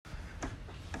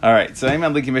All right, so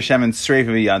Eiman Likim B'Shem and Sreifa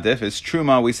B'Yantif is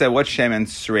Truma. We said what's Shem and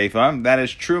Sreifa? That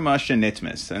is Truma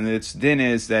Shenitmis, and its din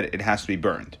is that it has to be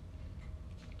burned.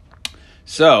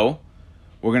 So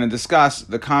we're going to discuss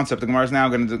the concept. The Gemara is now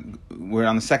we're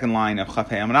on the second line of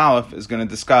Chaf Hei Amud Aleph, is going to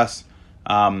discuss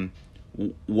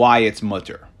why it's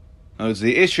mutter.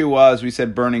 The issue was, we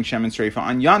said burning Shem and Sreifa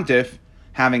on Yantif,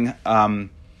 having, right,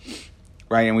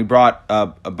 and we brought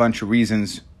a bunch of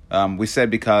reasons. We said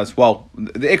because, well,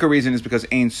 the ikar reason is because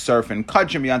Ein Surf and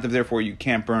Kachim Yantif, therefore you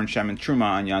can't burn Shem and Truma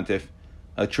on Yantif,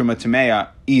 Truma Tameya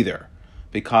either,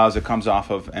 because it comes off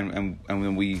of, and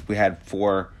we had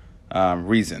four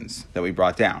reasons that we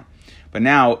brought down. But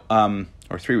now,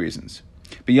 or three reasons.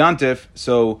 B'Yantif,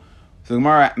 so the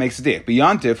Gemara makes a dik.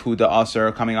 B'Yantif, who the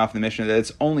Asr, coming off the Mishnah, that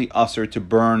it's only Asr to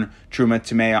burn Truma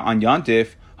Tameya on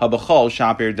Yantif, Habachol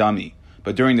Shapir Dami.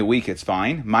 But during the week it's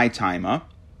fine. My Taima.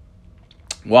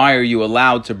 Why are you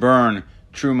allowed to burn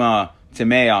Truma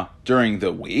Tameya during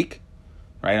the week?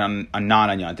 Right, on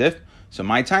non on Yantif. So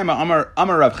my Taima,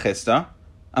 Amar Rav Chista.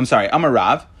 Amar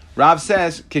Rav. Rav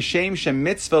says, Kishem shem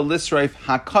mitzvah lisreif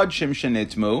hakadshim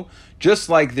shenitmu, just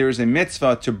like there's a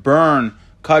mitzvah to burn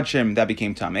kadshim that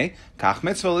became tameh, kach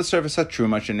mitzvah lisreif asat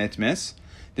truma shenitmis.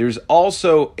 There's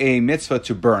also a mitzvah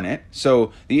to burn it.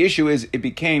 So the issue is it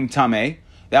became tameh.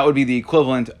 That would be the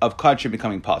equivalent of kadshim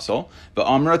becoming pasul. But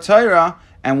Amra Torah,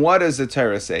 and what does the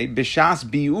Torah say? Bishas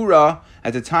biura,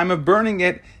 at the time of burning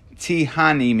it,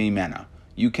 tihani mimena.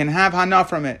 You can have hana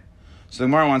from it. So the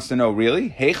Gemara wants to know, really?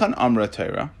 Heichan Amra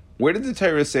Torah. Where did the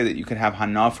Torah say that you could have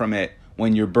hana from it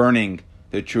when you're burning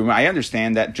the truma? I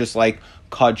understand that just like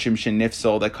kadshim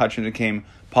shenifsel, that kadshim became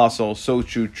pasul, so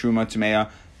true truma tameya.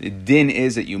 The din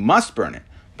is that you must burn it.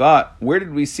 But where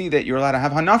did we see that you're allowed to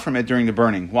have hana from it during the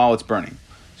burning, while it's burning?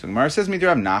 So Gemara says, "Midir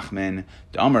Rav Nachman,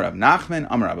 the Amar Rav Nachman,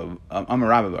 Amar Rav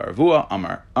Baravua,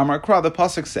 Amar Kra." The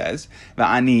pasuk says,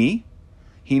 "Va'ani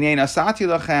hinei nasati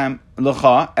lachem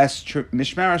lecha es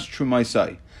mishmeres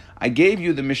trumaisai." I gave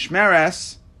you the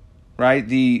mishmeres, right?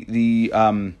 The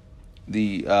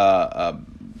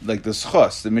like the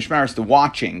schus, the mishmeres, the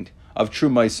watching of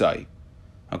trumaisai.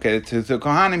 Okay, to the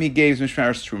Kohanim he gave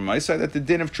mishmeres trumaisai, that the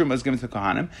din of truma is given to the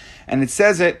Kohanim, and it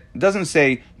says it doesn't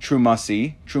say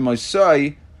trumasi,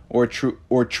 trumaisai, or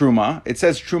truma. It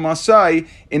says trumasai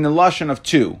in the lashon of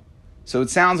two. So it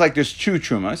sounds like there's two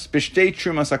trumas. Bishtei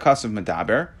trumas akasav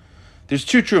medaber. There's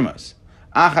two trumas.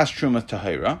 Achas truma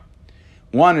tahira.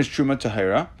 One is truma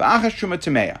tahira, but achas truma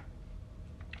tameya.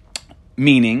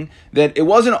 Meaning that it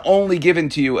wasn't only given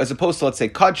to you, as opposed to, let's say,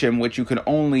 kachim, which you could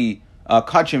only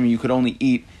you could only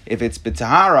eat if it's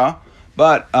b'tahara.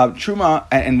 But truma,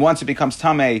 and once it becomes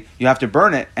tameh, you have to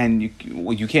burn it, and you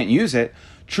can't use it.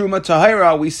 Truma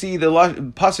tahira, we see the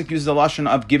pasuk uses the lashon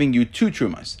of giving you two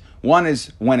trumas. One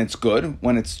is when it's good,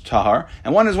 when it's tahar,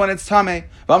 and one is when it's tameh.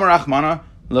 V'amar Achmana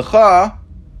lecha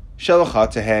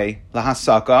shelacha tehei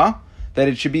lahasaka, that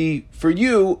it should be for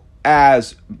you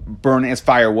as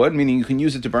firewood, meaning you can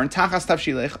use it to burn tachas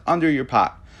tavshilech, under your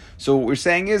pot. So what we're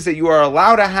saying is that you are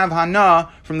allowed to have hana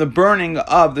from the burning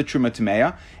of the truma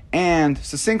tameya, and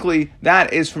succinctly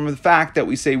that is from the fact that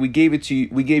we say we gave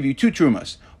you two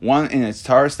trumas, one in its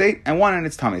tahar state and one in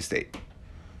its tameh state.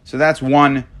 So that's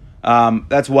one.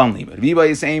 That's one limud. Viva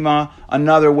is ema.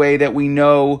 Another way that we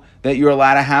know that you're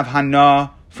allowed to have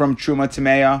hana from truma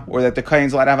tameya, or that the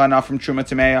kain's allowed to have hana from truma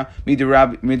tameya. Midur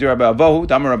Rabbi Avohu,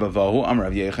 Damar Rabbi Avohu, Amar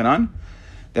Rav Yechanan.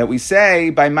 That we say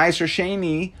by Meiser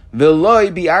Sheni,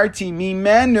 Veloy biarti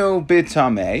mimenu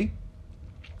bitameh.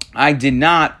 I did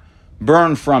not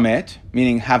burn from it,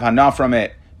 meaning have hana from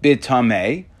it,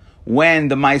 bitameh, when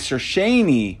the Meiser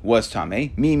Sheni was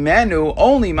tameh. Mimenu,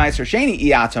 only Meiser Sheni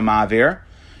iyata mavir.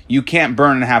 You can't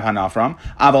burn and have hana from.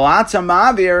 Avalata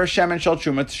mavir shemen shel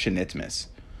truma shenitmis.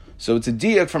 So it's a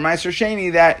diak from Meiser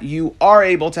Sheni that you are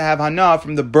able to have hana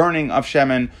from the burning of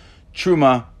shemen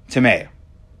truma tameya.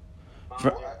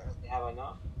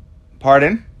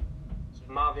 Pardon? So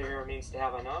mavir means to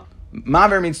have hana?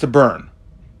 Mavir means to burn.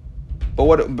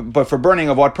 But for burning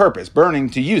of what purpose? Burning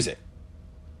to use it.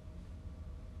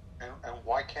 And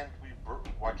why can't we burn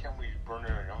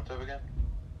it on Yom Tov again?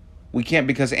 We can't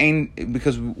because we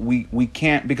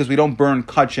don't burn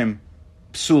kachim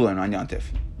psulin on Yom Tov.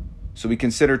 So we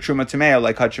consider truma tameya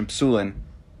like kachim psulin.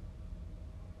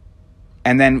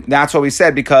 And then that's what we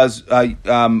said because we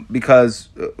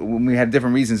had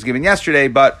different reasons given yesterday,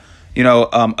 but we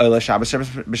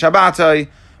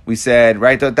said,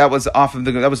 right, that was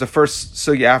the first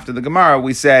sugya after the Gemara.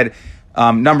 We said,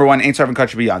 number one, ain't serving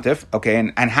kachim b'yantif. Okay,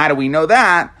 and how do we know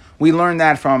that? We learned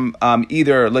that from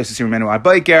either Leisasim Menu Ad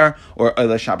Baiker or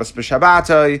Shabbos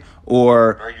B'Shabbatai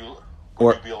or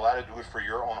Would you be allowed to do it for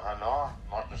your own hana,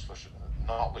 not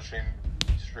Hana, l'shem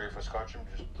Yisrei Faskachim,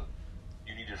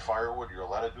 you needed firewood, you're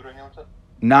allowed to do it on Yom Tov?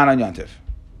 Not on Yontif.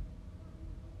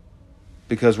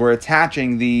 Because we're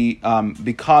attaching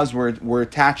we're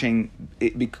attaching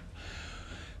it,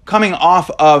 coming off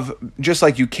of, just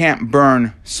like you can't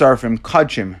burn sarfim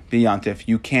kachim b'yantif,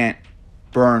 you can't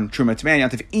burn truma tamei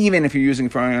yantif, even if you're using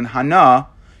it for an hana,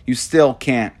 you still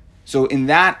can't. So in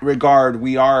that regard,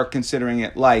 we are considering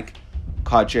it like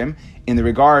kachim. In the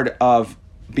regard of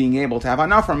being able to have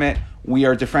hana from it, we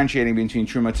are differentiating between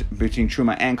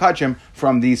truma and kachim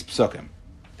from these psukim.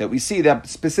 That we see that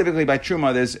specifically by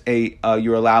truma, there's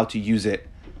you're allowed to use it.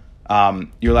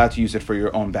 You're allowed to use it for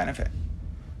your own benefit.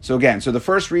 So again, the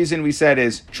first reason we said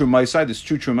is trumaisai. There's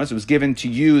two trumas. It was given to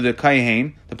you, the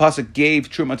kayin. The pasuk gave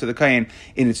truma to the kayin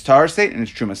in its tar state and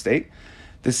its truma state.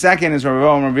 The second is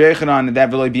Rabbi Yochanan that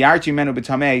v'lo bi'arti menu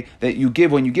b'tamei, that you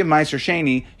give when you give Meiser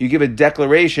Sheni, you give a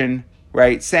declaration,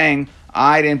 right, saying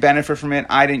I didn't benefit from it,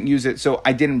 I didn't use it, so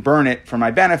I didn't burn it for my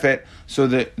benefit. So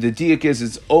the diak is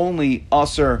it's only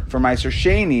usher for Meiser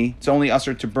Sheni, it's only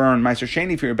usher to burn Meiser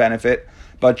Sheni for your benefit,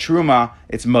 but truma,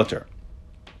 it's mutter.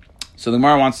 So the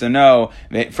Gemara wants to know,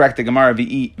 frak the Gemara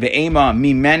ve'ema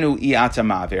mimenu i'ata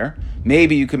mavir.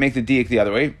 Maybe you could make the diak the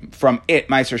other way. From it,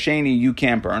 Meiser Sheni, you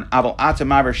can't burn. Aval ata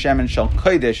mavir shemen shel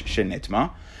kodesh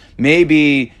shenitma.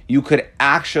 Maybe you could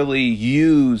actually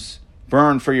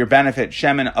burn for your benefit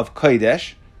shemen of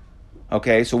kodesh.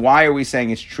 Okay, so why are we saying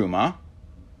it's truma?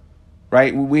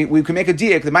 Right? We can make a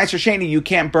diak. The Meiser Sheni, you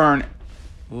can't burn.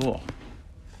 Ooh.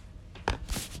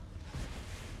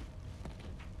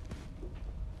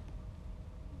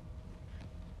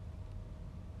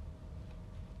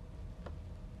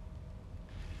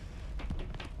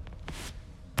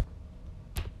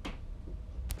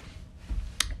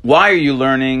 Why are you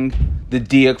learning the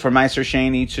diak for Meiser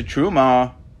Sheni to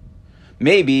truma?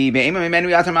 Maybe we can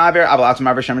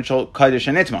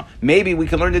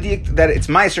learn the diak that it's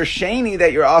Meiser Sheni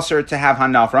that you're also to have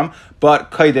hana from,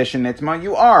 but kodesh and nitma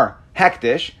you are.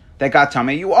 Hektish that got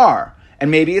tamei you are,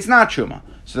 and maybe it's not truma.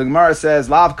 So the Gemara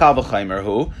says lav kal v'chaymer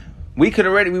hu. We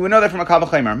would know that from a kal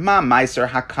v'chaymer. Ma Meiser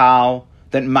hakal,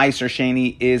 that Meiser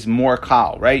Sheni is more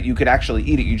kal, right? You could actually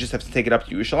eat it. You just have to take it up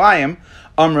to Yerushalayim.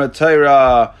 Amra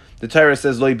Torah, the Torah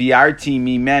says loy biarti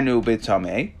mimenu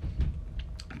betamei.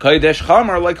 Kodesh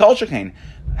chamer like kol shekain.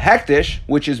 Hektish,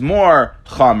 which is more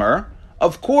chamer,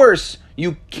 of course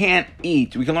you can't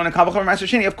eat. We can learn a kal v'chamer Meiser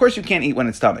Sheni. Of course you can't eat when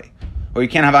it's tummy, or you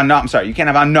can't have hana. You can't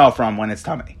have hana from when it's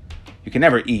tummy. You can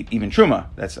never eat even truma.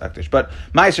 That's hektish. But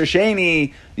Meiser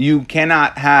Sheni you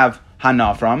cannot have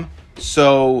hana from.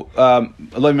 So, that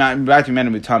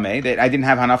I didn't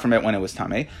have hana from it when it was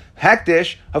tamei.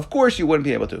 Hektish, of course you wouldn't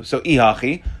be able to. So,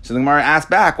 ihachi. So the Gemara asked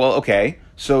back, well, okay,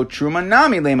 so truma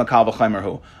nami lema kal v'chaymer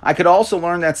hu. I could also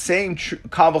learn that same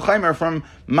kal v'chaymer from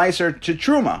Meiser to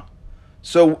truma.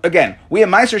 So again, we have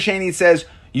Meiser Sheni says,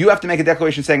 you have to make a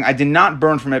declaration saying, I did not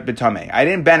burn from it b'tamei. I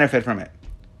didn't benefit from it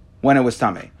when it was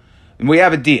tamei. And we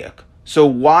have a diak. So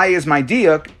why is my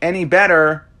diak any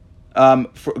better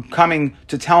for coming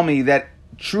to tell me that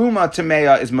truma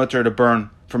tameya is mutter to burn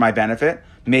for my benefit?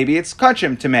 Maybe it's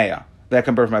kachim tameya that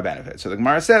can burn for my benefit. So the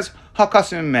Gemara says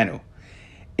hakasim menu.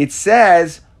 It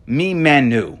says mi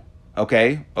menu.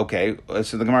 Okay.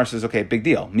 So the Gemara says, okay, big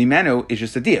deal. Mi menu is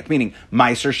just a diak, meaning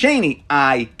Meiser Sheni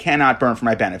I cannot burn for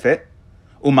my benefit.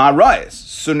 Uma rayis.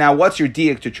 So now what's your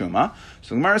diak to truma?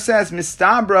 So the Gemara says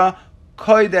mistabra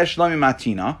kodesh lami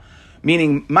matina.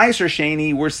 Meaning, Meiser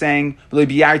Sheni, we're saying,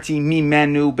 V'lebiarti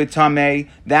mimenu betame,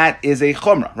 that is a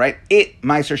chumrah, right?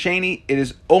 Meiser Sheni, it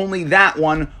is only that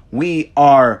one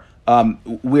we're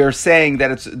saying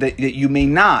that you may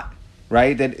not,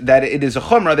 right? That it is a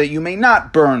chumrah that you may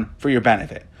not burn for your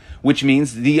benefit. Which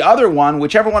means the other one,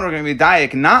 whichever one we're going to be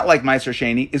dayak, not like Meiser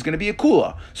Sheni, is going to be a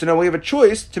kula. So now we have a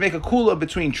choice to make a kula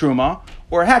between truma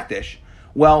or hektish.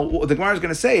 Well, what the Gemara is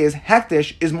going to say is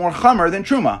hektish is more chamer than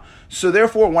truma. So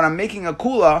therefore, when I'm making a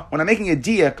kula, when I'm making a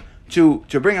diak to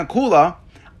bring a kula,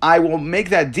 I will make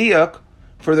that diak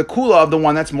for the kula of the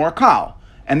one that's more kal.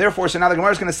 And therefore, so now the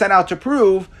Gemara is going to set out to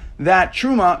prove that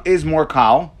truma is more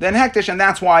kal than hektish, and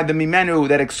that's why the mimenu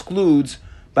that excludes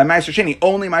by Meiser Sheni,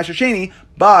 only Meiser Sheni,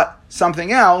 but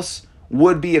something else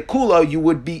would be a kula, you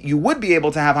would be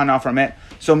able to have hana from it.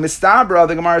 So mistabra,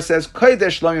 the Gemara says,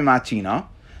 kodesh lo mimatina,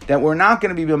 that we're not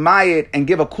going to be b'mayit and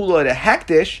give a kula to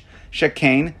hektish,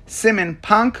 shekain, simin,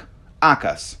 pank,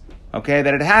 akas. Okay,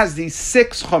 that it has these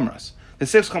 6 chumras. The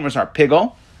 6 chumras are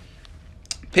pigel.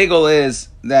 Pigel is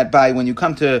that when you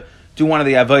come to do one of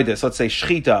the avodas, let's say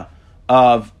shchita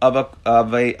of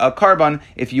a carbon,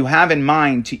 if you have in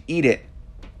mind to eat it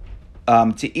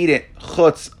to eat it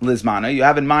chutz lizmana. You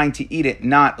have in mind to eat it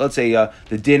not, let's say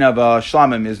the din of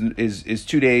shlamim is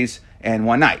 2 days and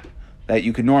 1 night. That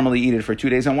you could normally eat it for 2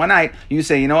 days and 1 night. You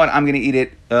say, you know what, I'm going to eat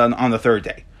it on the third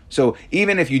day. So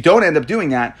even if you don't end up doing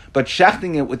that, but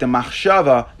shechting it with the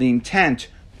machshava, the intent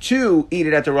to eat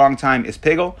it at the wrong time is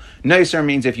pigel. Noiser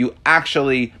means if you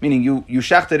actually, meaning you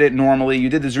shechted it normally, you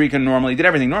did the zrika normally, did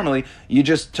everything normally, you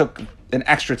just took an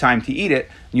extra time to eat it,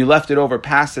 and you left it over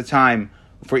past the time.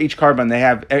 For each carbon,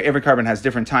 every carbon has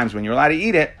different times when you're allowed to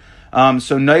eat it.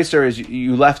 So noiser is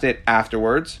you left it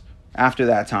afterwards, after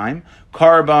that time.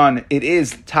 Carbon, it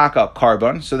is taka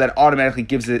carbon, so that automatically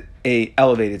gives it a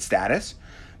elevated status.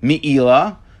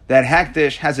 Mi'ila, that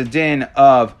hektish has a din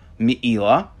of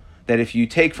mi'ila, that if you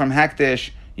take from hektish,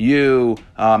 you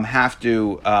have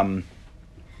to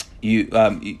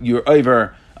you're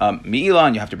over mi'ila,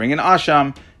 and you have to bring in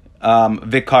asham,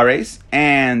 vikares,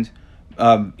 and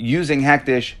using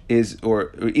hektish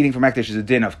or eating from hektish is a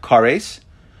din of kares,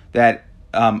 that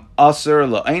asur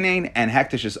la'einain, and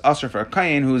hektish is asur for a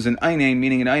kayin who is an einain,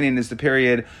 meaning an einain is the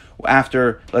period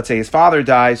after, let's say, his father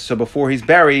dies, so before he's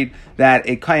buried, that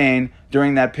a kayin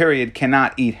during that period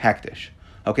cannot eat hektish.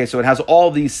 Okay, so it has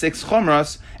all these 6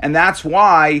 chumras, and that's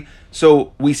why,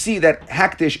 so we see that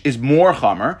hektish is more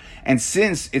chamer, and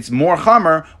since it's more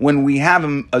chamer, when we have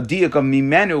a diak of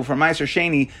mimenu from Meiser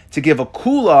Sheni to give a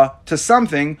kula to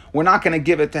something, we're not going to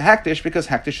give it to hektish because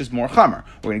hektish is more chamer.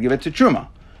 We're going to give it to truma.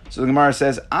 So the Gemara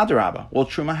says, Adarabba, well,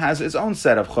 truma has its own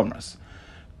set of chumras.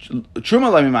 Truma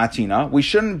lemimatina, we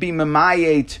shouldn't be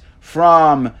memayet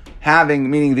from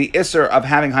having, meaning the isser of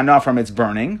having hana from its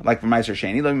burning, like from Meiser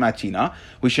Sheni, lemimatina,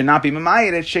 we should not be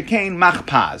memayet it shekain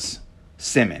machpaz,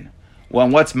 simin. Well,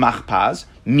 what's machpaz?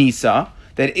 Misa,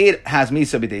 that it has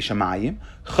misa b'dei shamayim.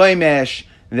 Chomesh,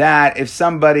 that if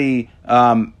somebody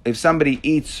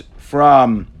eats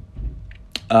from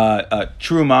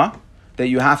truma, that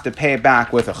you have to pay it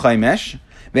back with a chomesh.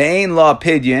 Ve'ein la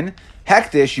pidyon.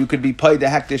 Hektish, you could be paid to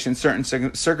hektish in certain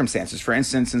circumstances. For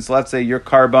instance, since let's say your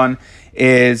carbon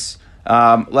is,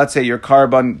 gets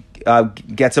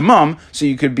a mum, so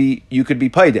you could be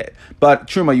paid it. But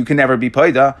truma, you can never be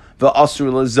paid the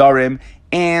asur lazarim,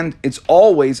 and it's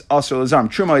always asur lazarim.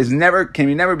 Truma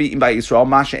can never be eaten by Yisrael.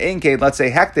 Masha enke, let's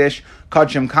say hektish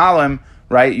kachim kalim,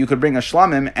 right? You could bring a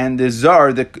shlamim, and the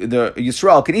zar, the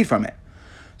Yisrael, can eat from it.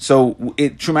 So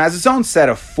truma has its own set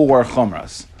of 4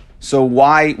 chumras. So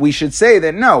why we should say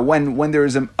that no, when there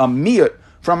is a miyut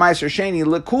from Meiser Sheni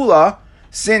lekula,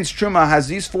 since truma has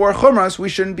these 4 chumras, we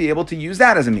shouldn't be able to use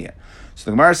that as a miyut. So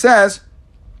the Gemara says,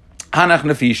 hanach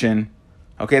nefishin,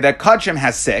 okay, that kachim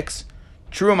has 6,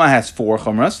 truma has 4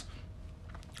 chumras.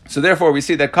 So therefore, we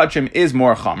see that kachim is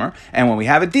more chamer, and when we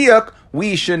have a diuk,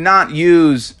 we should not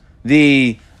use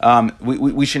the we have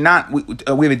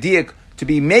a diuk to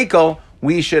be makel.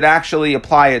 We should actually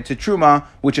apply it to truma,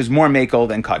 which is more makel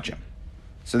than kachim.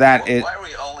 So that why are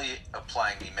we only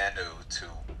applying the menu to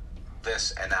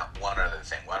this and not one other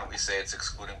thing? Why don't we say it's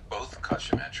excluding both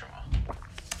kachim and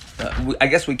truma? I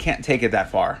guess we can't take it that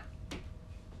far.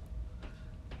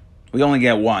 We only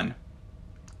get one.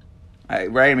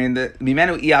 Right? I mean, the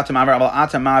mimenu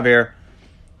atamaver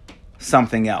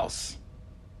something else.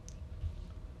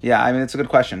 Yeah, I mean, it's a good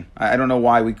question. I don't know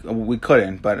why we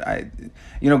couldn't, but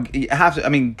you have to. I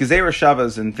mean, gezerah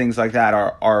shavas and things like that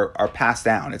are passed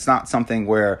down. It's not something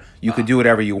where you could do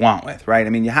whatever you want with, right?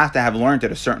 I mean, you have to have learned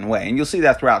it a certain way, and you'll see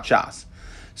that throughout Shas.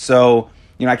 So,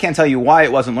 I can't tell you why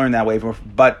it wasn't learned that way,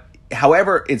 but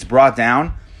however it's brought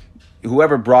down,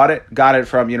 whoever brought it got it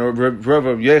from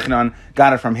Rav Yochanan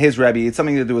got it from his Rebbe. It's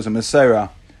something to do with a Messiah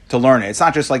to learn it. It's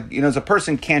not just like as a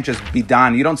person can't just be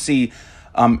done. You don't see.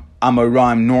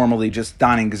 Amoraim normally just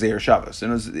donning gezerah shavas,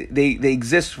 and they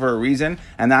exist for a reason,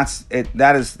 and that's it.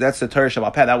 That's the Torah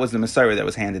Shabbat Peh. That was the Messiah that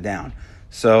was handed down.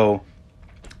 So,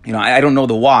 I don't know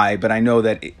the why, but I know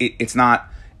that it's not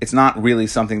really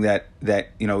something that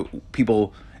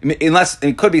people, unless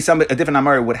it could be a different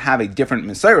Amari would have a different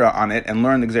Messiah on it and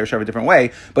learn the gezerah shavah a different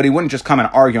way, but he wouldn't just come and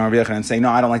argue on Rav Yochanan and say, no,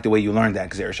 I don't like the way you learned that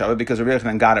gezerah shavah, because Rav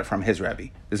Yochanan got it from his Rebbe.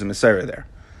 There's a Messiah there.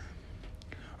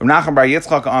 Rav Nachman bar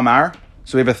Yitzchak Amar.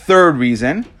 So we have a third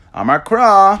reason. Amar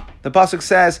Kra, the pasuk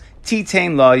says,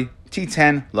 Titen loy,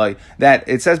 that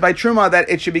it says by Truma that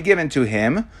it should be given to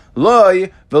him,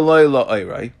 loy v'loy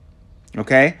lo'oyroi.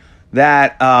 Okay?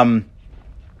 That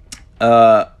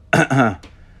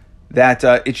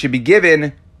it should be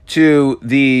given to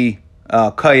the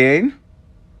Kayin.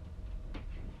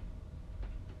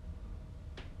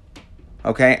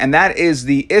 Okay? And that is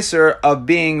the Isser of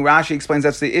being, Rashi explains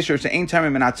that's the Isser, to Ein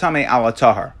Tamim and Atame ala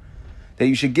Tahar. That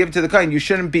you should give to the Kayin. You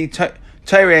shouldn't be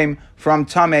Tareim from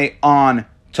Tameh on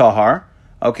Tahar.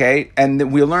 Okay,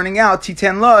 and we're learning out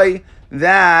titen loy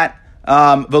that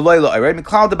v'loy loy, right?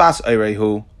 Miklal debas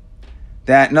oirehu.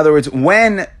 That in other words,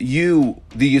 when you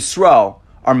the Yisrael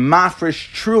are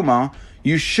mafresh truma,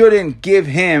 you shouldn't give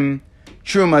him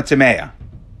truma tameya.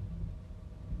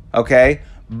 Okay,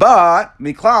 but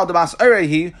miklal debas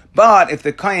oirehi. But if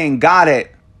the kohen got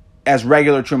it as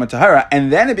regular truma tahara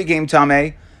and then it became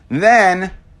tameh, then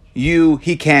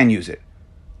he can use it.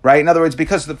 Right? In other words,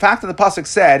 because the fact that the pasuk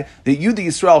said that you, the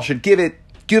Yisrael, should give him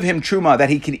truma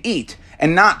that he can eat,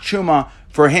 and not truma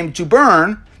for him to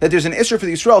burn, that there's an issur for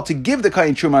the Yisrael to give the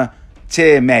kohen truma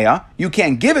temeya. You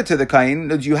can't give it to the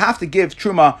kohen. You have to give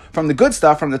truma from the good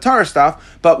stuff, from the Torah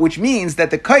stuff. But which means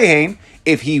that the kohen,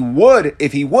 if he would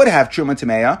have truma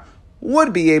temeya,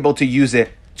 would be able to use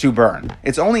it to burn.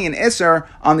 It's only an issur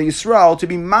on the Yisrael to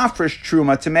be mafresh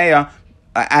truma temeya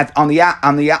at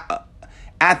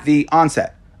the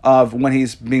onset of when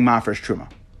he's being mafresh truma.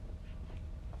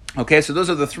 Okay, so those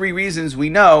are the three reasons we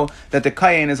know that the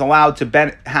kohen is allowed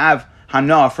to have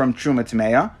hana from truma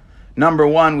tameya. Number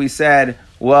one, we said,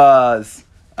 was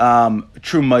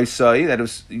trumaisai, that it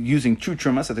was using true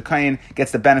truma, so the kohen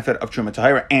gets the benefit of truma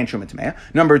tahira and truma tameya.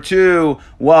 Number two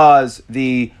was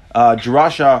the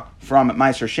drasha from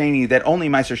Meiser Sheni, that only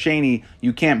Meiser Sheni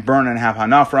you can't burn and have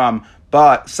hana from,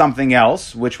 but something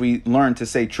else, which we learned to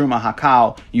say truma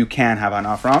hakal, you can have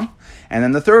hana from. And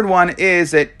then the third one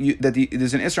is that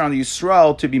there's an issur on the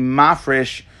Yisrael to be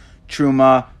mafresh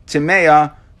truma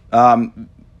tameya,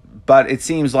 but it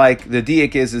seems like the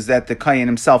diak is that the kohen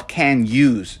himself can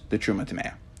use the truma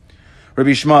tameya.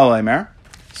 Rabbi Shmuel Omer.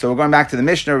 So we're going back to the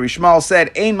Mishnah. Rabbi Shmuel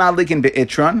said, "Ein madlikin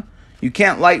be'itron." You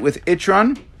can't light with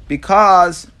itron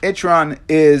because itron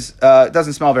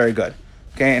doesn't smell very good.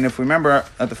 Okay, and if we remember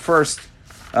at the first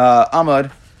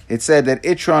Amud, it said that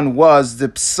itron was the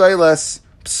psilas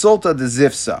psulta de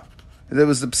zifsa. There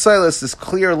was the psilas, this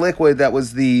clear liquid that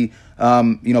was the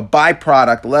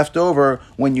byproduct left over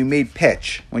when you made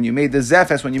pitch, when you made the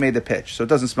zephes, when you made the pitch. So it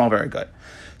doesn't smell very good.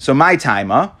 So my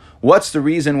taima, what's the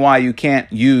reason why you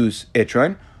can't use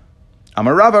itron?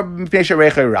 Amarava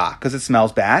because it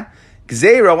smells bad.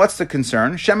 Gzeira, what's the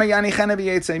concern? Shema yani chena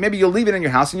b'yetze. Maybe you'll leave it in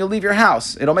your house and you'll leave your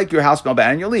house. It'll make your house smell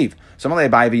bad and you'll leave. So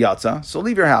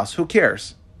leave your house. Who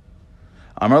cares?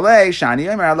 Amarle shani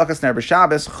omer halakas ner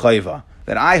b'Shabbos chayva.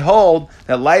 That I hold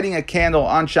that lighting a candle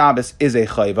on Shabbos is a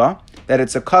chayva. That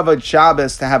it's a kavod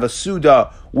Shabbos to have a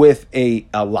suda with a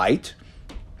light.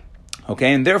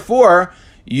 Okay, and therefore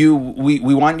we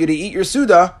want you to eat your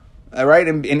suda. Right,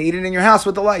 and eat it in your house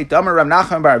with the light. Amar Rav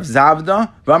Nachman bar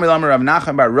Zavda, V'amil Amar Rav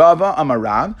Nachman bar Rava, Amar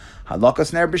Rav,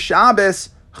 Halakas ner b'Shabbos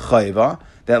chayva.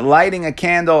 That lighting a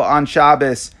candle on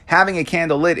Shabbos, having a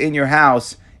candle lit in your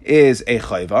house, is a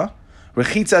chayva.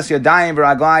 Rechitzas yadayim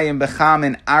v'raglayim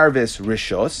b'chamin arvis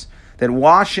rishos. That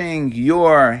washing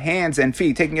your hands and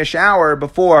feet, taking a shower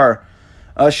before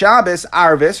Shabbos,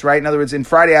 arvis, right? In other words, in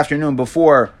Friday afternoon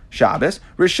before Shabbos,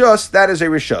 rishos, that is a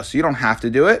rishos. You don't have to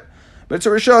do it. But it's a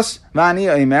rishos, v'ani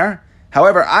omer.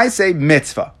 However, I say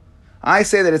mitzvah. I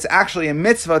say that it's actually a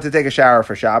mitzvah to take a shower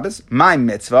for Shabbos. My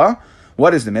mitzvah.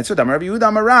 What is the mitzvah? Damar Rabbi Yehuda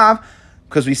Amar Rav,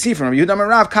 because we see from Rabbi Yehuda Amar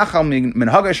Rav, kachal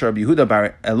minhagash Rabbi Yehuda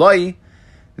bar Eloi,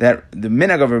 that the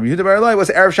minhag of Rabbi Yehuda bar Eloi was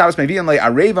Erev Shabbos mevi'in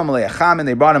le'arevam le'acham,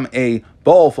 they brought him a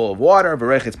bowl full of water,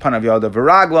 v'rechitz panav yada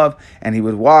v'raglav, and he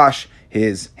would wash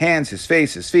his hands, his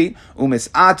face, his feet, umis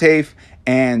atef,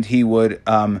 and he would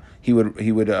put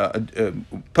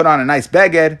on a nice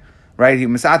beged, right? He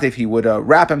would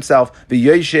wrap himself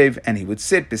v'yoshev, and he would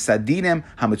sit besadinim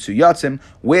hamitzuyatzim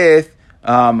with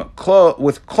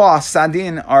cloths.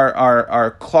 Sadin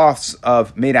are cloths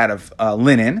made out of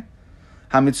linen.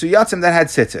 Hamitzuyatzim that had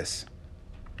tzitzis.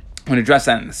 I'm going to address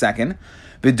that in a second.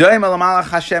 And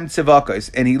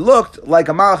he looked like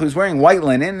a malach who's wearing white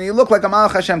linen, and he looked like a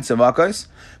malach Hashem tzivakos.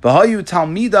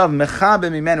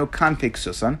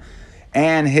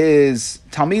 And his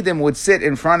talmidim would sit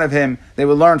in front of him. They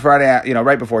would learn Friday,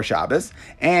 right before Shabbos,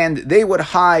 and they would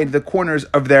hide the corners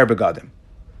of their begadim.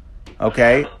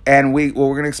 Okay, and what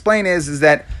we're going to explain is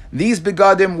that these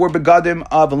begadim were begadim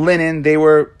of linen. They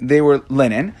were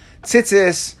linen.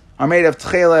 Tzitzis are made of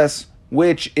tcheles,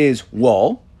 which is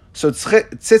wool. So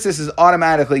tzitzis is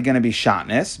automatically going to be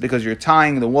shatnez because you're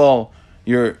tying the wool,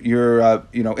 you're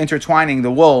intertwining the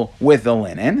wool with the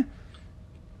linen.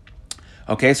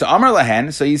 Okay, so Amar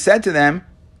Lahen, so he said to them,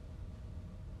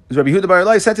 Rabbi Yehuda bar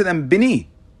Eloi said to them, Bini,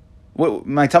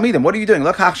 my talmidim, what are you doing?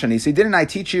 Look, Hachshani, so didn't I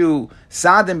teach you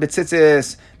sadim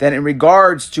b'tzitzis, that in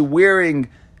regards to wearing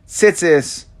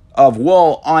tzitzis, of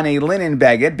wool on a linen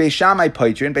beged, Beis Shammai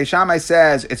Paitrin. Beis Shammai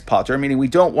says it's pater, meaning we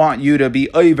don't want you to be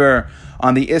over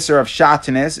on the Isser of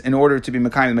Shatanis in order to be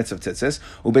Mekayim the mitzvah of tzitzis.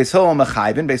 Ubeis Hillel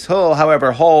Mechayvin. Beis Hillel,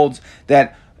 however, holds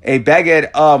that a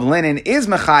beged of linen is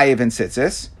Mechayiv in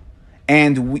tzitzis,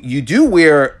 and you do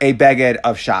wear a beged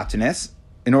of Shatanis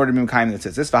in order to be Mekayim the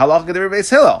tzitzis. V'halacha Gedei Beis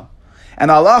Hillel. And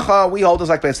halacha, we hold is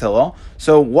like Beis Hillel.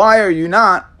 So why are you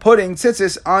not putting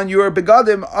tzitzis on your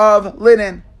begadim of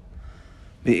linen?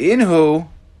 The Inhu,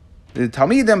 the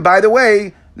Talmidim, by the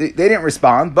way, they didn't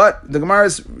respond, but the Gemara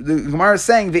is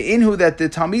saying the Inhu that the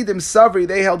Talmidim Savri,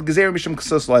 they held Gezer Mishum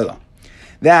Ksus Laila.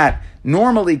 That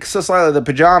normally Ksus Laila, the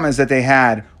pajamas that they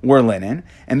had were linen,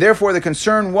 and therefore the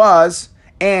concern was,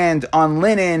 and on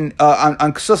linen,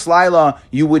 on Ksus Laila,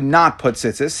 you would not put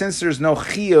tzitzis, since there's no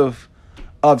chiyuv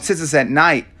of tzitzis at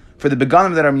night. For the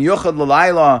begadim that are Yuchad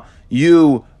L'Laila,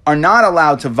 you are not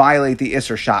allowed to violate the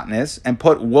Isser Shatnez and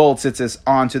put wool tzitzis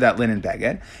onto that linen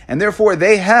beged. And therefore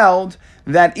they held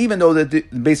that even though,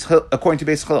 according to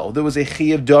Beis Hillel, there was a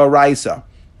Chiyuv D'Oraisa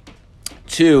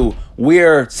to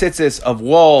wear tzitzis of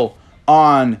wool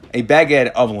on a beged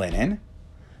of linen,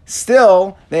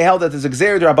 still they held that there's a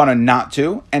Gzeir D'Rabbanan not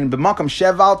to, and B'makam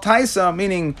Sheval Taisa,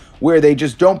 meaning where they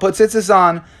just don't put tzitzis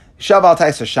on, Sheval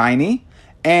Taisa shiny,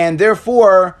 and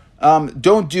therefore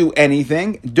don't do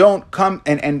anything. Don't come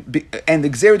and the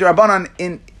Gzeir D'Rabbanan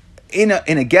in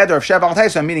a gather of Sheval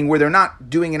Taisa, meaning where they're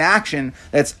not doing an action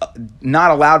that's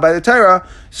not allowed by the Torah.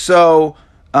 So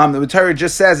the Torah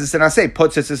just says, instead of say,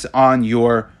 put tzitzis on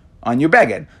your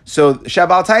beged. So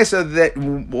Sheval Taisa that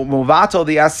will vatal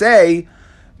the asay,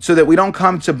 so that we don't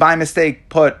come to by mistake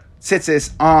put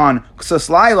tzitzis on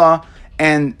Ksus Laila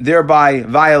and thereby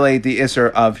violate the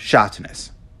Isser of Shatnez.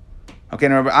 Okay,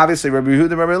 and obviously Rabbi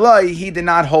Yehuda, Rabbi Eloi, he did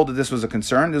not hold that this was a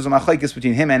concern. There was a machlekes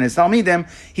between him and his Talmidim.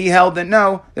 He held that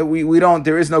no, that we don't.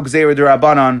 There is no gzeira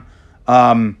d'Rabbanan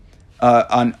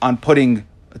on putting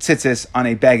tzitzis on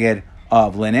a beged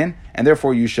of linen, and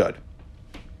therefore you should.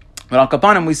 But on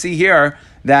Kapanim, we see here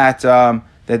that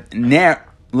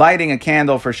lighting a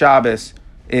candle for Shabbos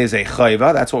is a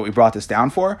chayva. That's what we brought this down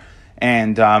for,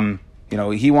 and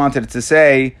he wanted to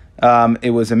say it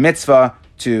was a mitzvah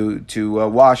to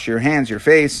wash your hands, your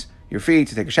face, your feet,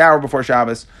 to take a shower before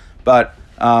Shabbos, but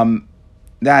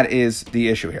that is the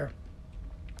issue here.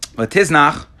 But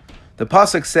Tiznach, the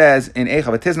pasuk says in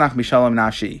Eicha, Tiznach mishalom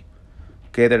nafshi,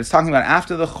 okay, that it's talking about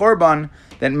after the Churban,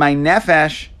 that my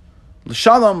nefesh,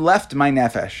 shalom left my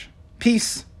nefesh,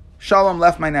 peace, shalom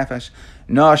left my nefesh,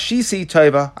 nashisi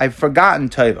tova, I've forgotten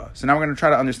tova. So now we're going to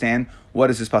try to understand, what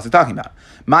is this pasuk talking about?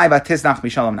 My vatiznach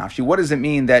mishalom nafshi. What does it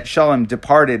mean that shalom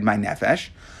departed my nefesh?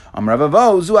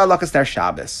 Amravavo zu alakas ner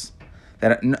Shabbos.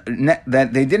 That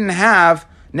they didn't have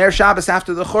ner Shabbos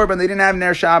after the Churban. They didn't have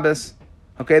ner Shabbos.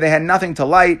 Okay, they had nothing to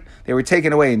light. They were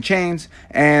taken away in chains.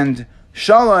 And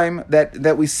shalom,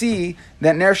 that we see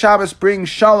that ner Shabbos brings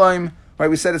shalom. Right,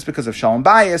 we said it's because of shalom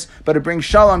bias, but it brings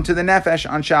shalom to the nefesh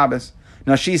on Shabbos.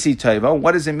 Nashisi taiva.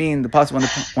 What does it mean?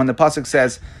 When the pasuk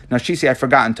says Nashisi, I've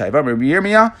forgotten taiva. Rabbi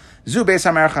Yirmiyah zu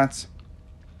beis hamerchatz.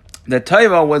 The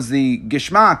taiva was the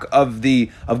gishmak of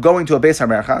going to a beis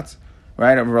hamerchatz,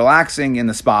 right? Of relaxing in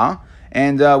the spa,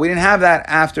 and we didn't have that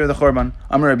after the Churban.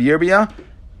 Amar Rabbi Yirmiyah.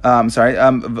 Amar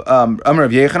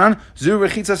Rabbi Yechanan zu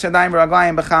rechitzas yadayim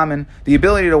v'raglayim b'chamin. The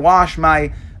ability to wash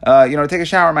my, take a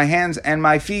shower, my hands and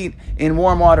my feet in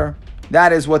warm water.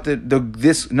 That is what this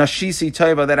nashisi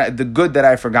taiva, the good that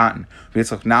I've forgotten.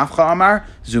 Yitzchak Nafcha Amar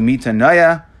Zumita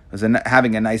Naya,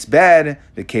 having a nice bed.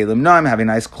 The Kalim Noam, having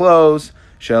nice clothes.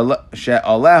 Kalim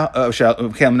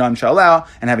Noam Shalal,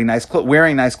 and having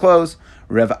wearing nice clothes.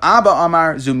 Rev Abba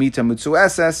Amar Zumita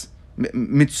Mutsueses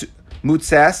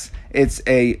Mutses. It's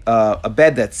a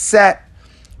bed that's set.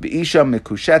 Be'isha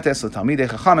Mikushetes L'Talmidei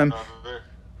Chachamim.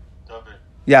 David.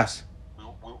 Yes.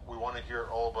 We want to hear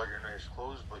all about your nice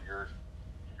clothes, but you're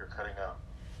cutting out.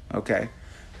 Okay.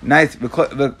 Nice. The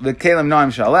Kalim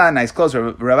Noam Shalah, nice clothes.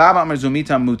 Rav Abba Amar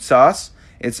Zumita Mutsas.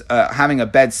 It's having a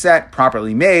bed set,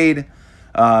 properly made.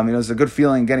 It's a good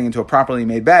feeling getting into a properly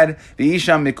made bed. The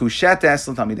Isha Mikushetes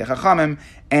L'Talmidei Chachamim,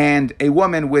 and a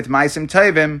woman with Maisim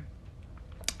Tovim.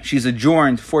 She's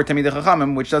adjourned for Talmidei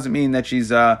Chachamim, which doesn't mean that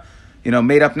she's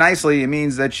made up nicely. It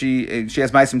means that she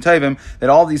has Maisim Tovim. That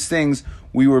all these things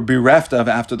we were bereft of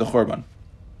after the Churban.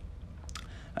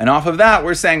 And off of that,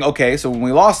 we're saying, okay, so when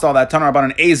we lost all that, Tanar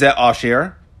Rabbanan Eze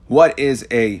Asher. What is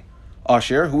a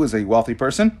Asher? Who is a wealthy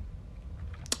person?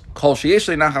 Kol sheyesh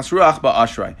le nachas ruach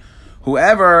ba'ashrei.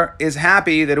 Whoever is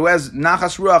happy, who has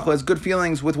nachas ruach, who has good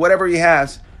feelings with whatever he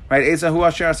has, right? Eze hu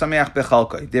asher sameach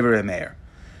bechalkoi. Divrei Meir.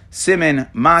 Simin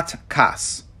mat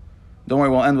kas. Don't worry,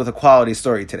 we'll end with a quality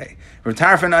story today. Rav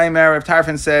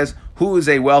Tarfon says, who is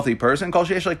a wealthy person? Kol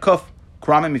sheyesh kuf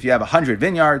kramim, if you have 100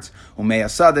 vineyards, umei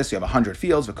asadis, you have 100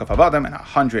 fields, v'kuf avadim, and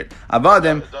 100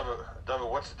 avadim. David,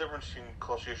 what's the difference between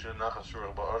Kol Sheyesh Nachas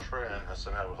Ruach Ba'Ashrei and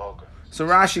Hasameach B'Chalka? So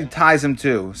Rashi ties them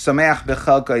too. Sameach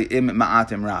b'chalka im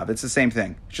ma'atim rav. It's the same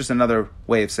thing. It's just another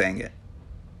way of saying it.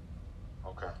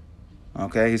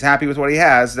 Okay, he's happy with what he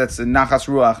has. That's nachas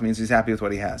ruach, means he's happy with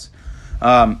what he has.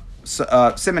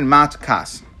 Siman mat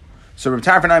kas. So Reb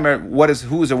Tarfon,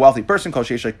 who is a wealthy person? Kol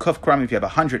sheyesh kuf kram, if you have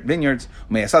 100 vineyards,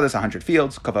 umeyasadas 100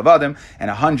 fields, kuf avadim, and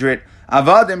 100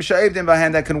 avadim sha'evdim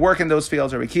bahan that can work in those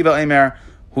fields. Or Rekiva Eimer,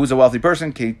 who's a wealthy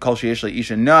person? Kol sheyesh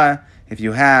isha na. If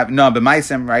you have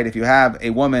b'maisim, right? If you have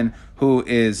a woman who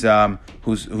is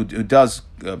who does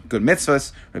good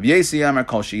mitzvahs, Rabbi Yesi Amar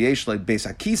Kol sheyesh like beis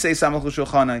hakisei samach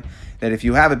l'shulchanai. That if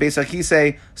you have a beis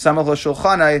hakisei samach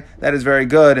l'shulchanai, that is very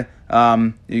good.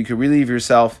 You can relieve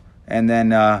yourself and then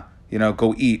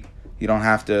go eat. You don't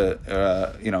have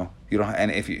to you don't, and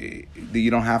if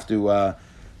you don't have to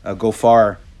go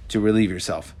far to relieve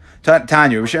yourself.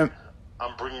 Tanya,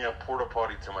 I'm bringing a porta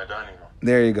potty to my dining room.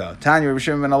 There you go. Tanya, Rav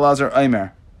Shimon ben Elazar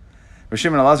Omer. Rav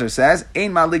Shimon ben Elazar says,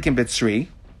 "Ein malikim b'tzri."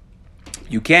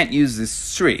 You can't use this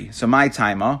tzri. So my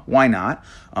taima, why not?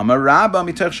 Amar Rabba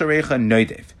mitoch sharecha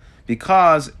noidev,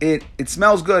 because it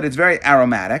smells good. It's very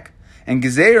aromatic. And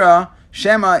gezerah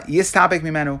shema yistapek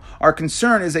mimenu. Our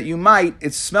concern is that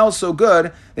it smells so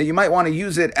good that you might want to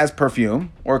use it as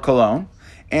perfume or cologne.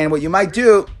 And what you might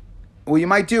do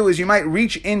is you might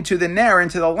reach into the nair,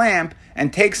 into the lamp,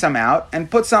 and take some out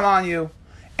and put some on you.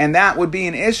 And that would be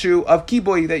an issue of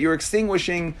kiboy, that you're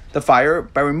extinguishing the fire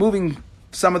by removing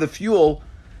some of the fuel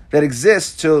that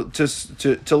exists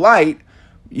to light.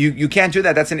 You can't do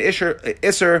that. That's an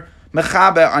iser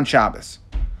mechabe on Shabbos.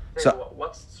 Hey, So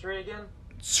what's Sri again?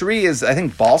 Sri is, I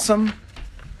think, balsam.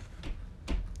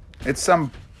 It's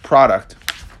some product.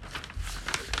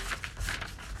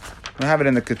 We have it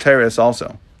in the Keteris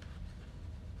also.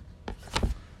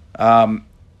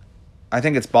 I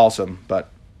think it's balsam, but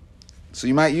so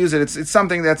you might use it. It's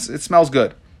something it smells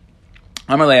good.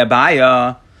 Amarle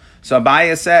Abaya. So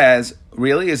Abaya says,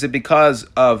 really, is it because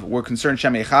we're concerned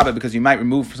Shemei Chaba, because you might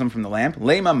remove some from the lamp?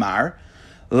 Lema Mar.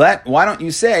 Why don't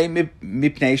you say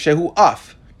mipnei shehu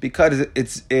af? Because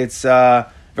it's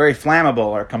very flammable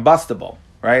or combustible,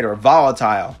 right, or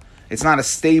volatile. It's not a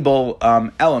stable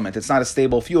element. It's not a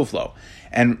stable fuel flow.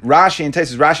 And Rashi and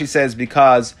Rashi says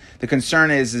because the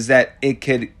concern is that it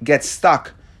could get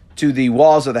stuck to the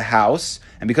walls of the house,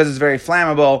 and because it's very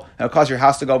flammable, it'll cause your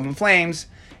house to go up in flames.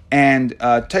 And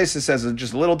Taisus says it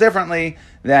just a little differently,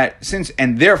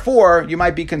 and therefore you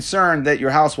might be concerned that your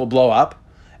house will blow up,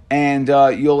 and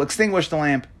you'll extinguish the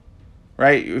lamp,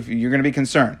 right? If you're going to be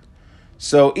concerned.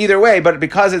 So either way, but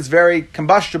because it's very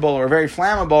combustible or very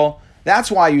flammable,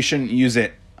 that's why you shouldn't use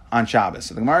it on Shabbos.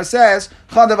 So the Gemara says,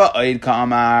 Chadava oid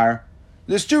ka'amar.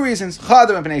 There's two reasons.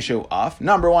 Chadava p'nei shehu af.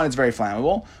 Number one, it's very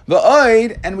flammable.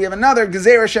 V'oid, and we have another,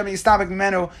 gezerah shem yistabek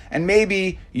mimenu, and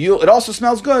maybe it also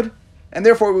smells good, and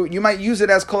therefore you might use it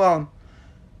as cologne.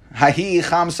 Hahi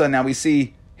chamsa. Now we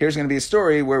see, here's going to be a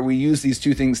story where we use these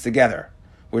two things together.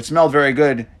 Where it smelled very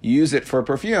good, you use it for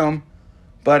perfume,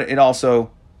 but it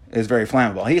also is very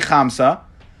flammable. Hi chamsa.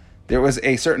 There was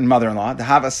a certain mother-in-law, the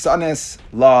Havasanis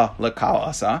la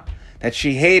Lakalasa, that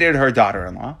she hated her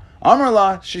daughter-in-law.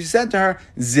 Amrla, she said to her,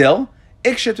 Zil,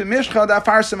 ikshit mishcha da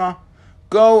farsima.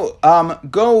 Go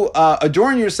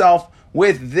adorn yourself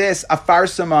with this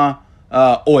afarsima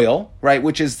oil, right,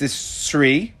 which is this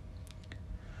sri.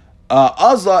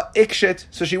 Azla ikshit.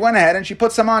 So she went ahead and she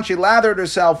put some on. She lathered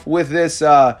herself with this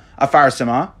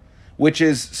afarsima, which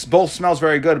both smells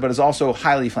very good, but is also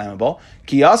highly flammable.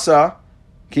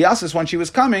 Kiyasas, when she was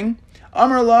coming,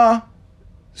 Amrullah,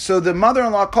 so the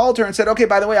mother-in-law called her and said, okay,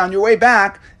 by the way, on your way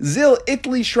back, Zil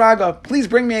itli shraga, please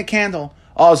bring me a candle.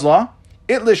 Azla,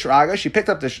 itli shraga, she picked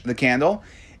up the candle.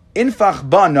 Infach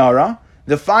ba nara,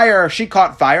 the fire, she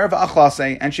caught fire,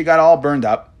 v'achlase, and she got all burned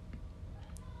up.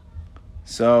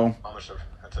 So,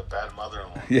 that's a bad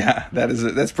mother-in-law. Yeah,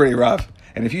 that's pretty rough.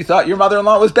 And if you thought your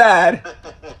mother-in-law was bad,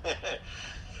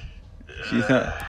 she thought...